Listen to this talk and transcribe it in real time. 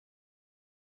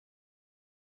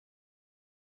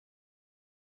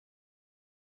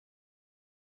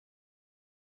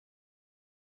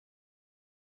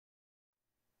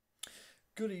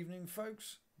Good evening,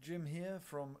 folks. Jim here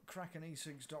from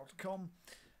Ecigs.com.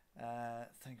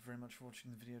 Thank you very much for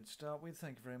watching the video to start with.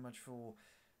 Thank you very much for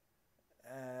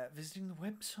visiting the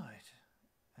website.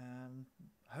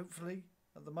 Hopefully,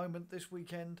 at the moment, this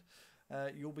weekend,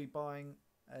 you'll be buying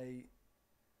a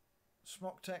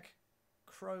Smoktech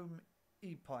Chrome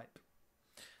E-Pipe.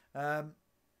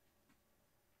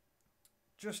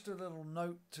 Just a little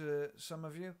note to some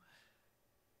of you.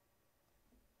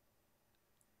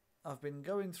 I've been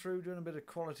going through doing a bit of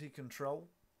quality control,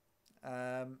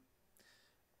 and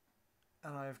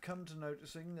I have come to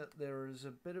noticing that there is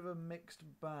a bit of a mixed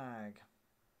bag.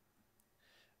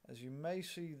 As you may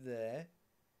see there,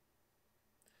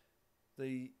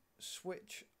 the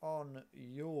switch on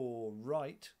your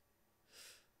right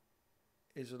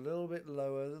is a little bit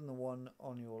lower than the one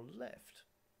on your left.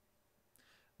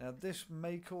 Now this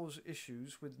may cause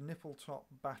issues with Nipple-Top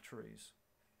batteries.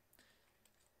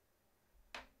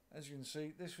 As you can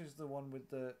see, this is the one with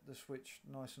the switch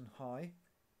nice and high,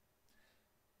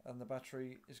 and the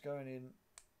battery is going in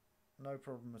no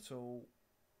problem at all,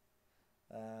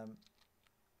 and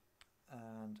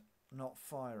not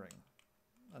firing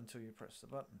until you press the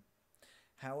button.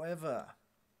 However,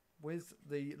 with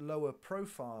the lower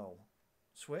profile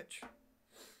switch,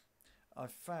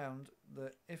 I've found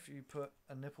that if you put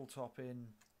a Nipple-Top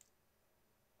in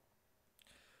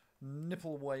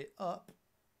nipple way up,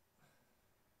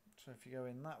 so if you go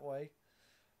in that way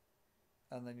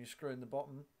and then you screw in the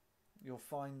bottom, you'll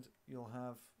find you'll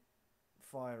have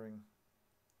firing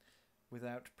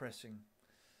without pressing.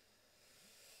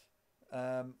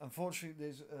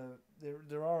 Unfortunately,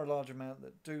 there are a large amount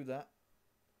that do that,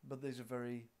 but there's a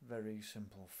very, very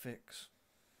simple fix.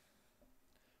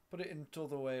 Put it into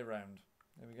the way around.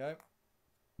 There we go.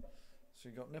 So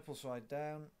you've got nipple side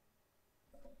down.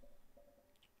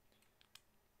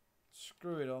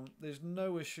 Screw it on. There's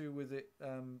no issue with it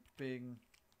being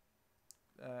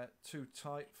too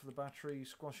tight for the battery,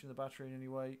 squashing the battery in any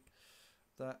way.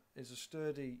 That is a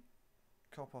sturdy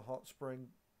copper hot spring,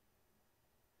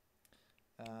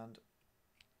 and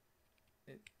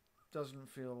it doesn't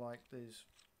feel like there's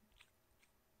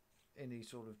any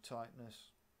sort of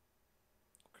tightness,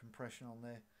 compression on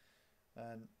there.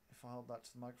 And if I hold that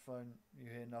to the microphone, you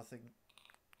hear nothing,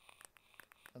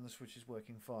 and the switch is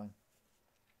working fine.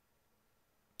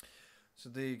 So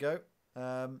there you go.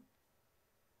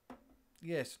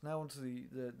 Yes, now on to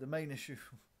the main issue.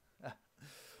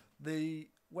 The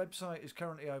website is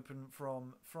currently open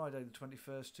from Friday the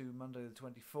 21st to Monday the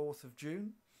 24th of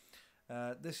June.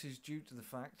 This is due to the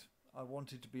fact I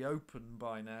wanted to be open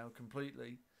by now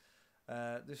completely.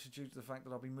 This is due to the fact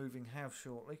that I'll be moving house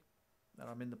shortly, that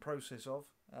I'm in the process of,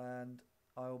 and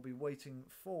I'll be waiting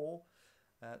for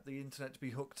the internet to be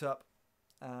hooked up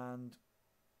and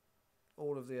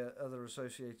all of the other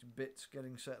associated bits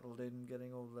getting settled in,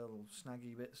 getting all the little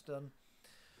snaggy bits done.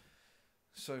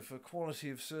 So for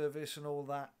quality of service and all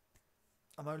that,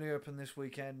 I'm only open this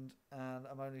weekend, and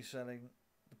I'm only selling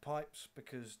the pipes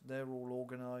because they're all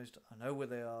organised. I know where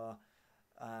they are,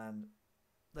 and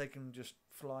they can just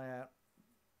fly out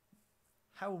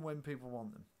how and when people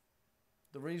want them.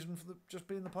 The reason for just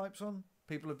being the pipes on,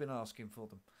 people have been asking for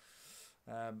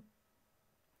them.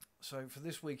 So for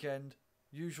this weekend,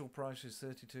 usual price is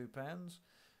 £32.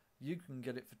 You can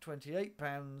get it for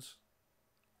 £28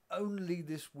 only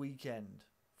this weekend.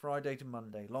 Friday to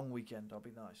Monday. Long weekend. I'll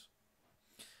be nice.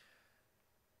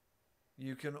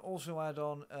 You can also add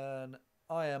on an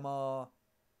IMR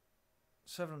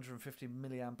 750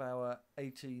 mAh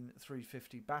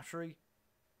 18350 battery.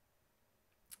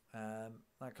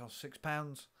 That costs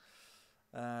 £6.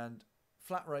 And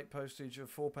flat rate postage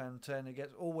of £4.10.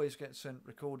 It always gets sent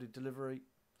recorded delivery.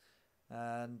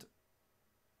 And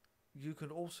you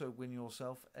can also win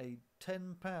yourself a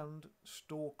 £10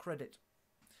 store credit.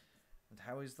 And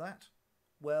how is that?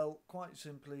 Well, quite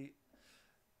simply,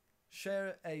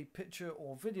 share a picture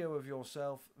or video of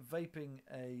yourself vaping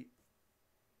a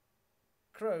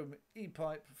Chrome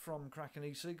E-Pipe from Kraken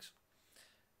Ecigs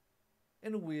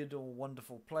in a weird or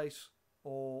wonderful place,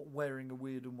 or wearing a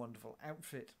weird and wonderful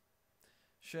outfit.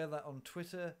 Share that on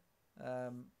Twitter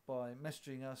by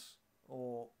messaging us,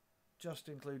 or just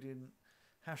including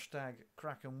hashtag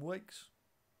 #KrakenWakes,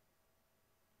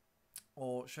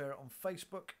 or share it on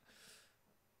Facebook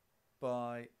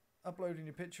by uploading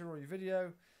your picture or your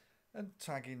video and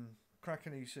tagging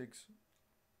Kraken Ecigs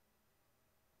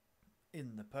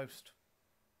in the post.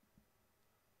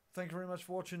 Thank you very much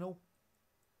for watching all.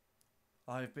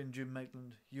 I've been Jim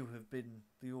Maitland, you have been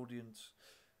the audience.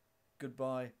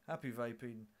 Goodbye, happy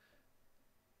vaping,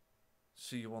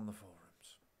 see you on the forum.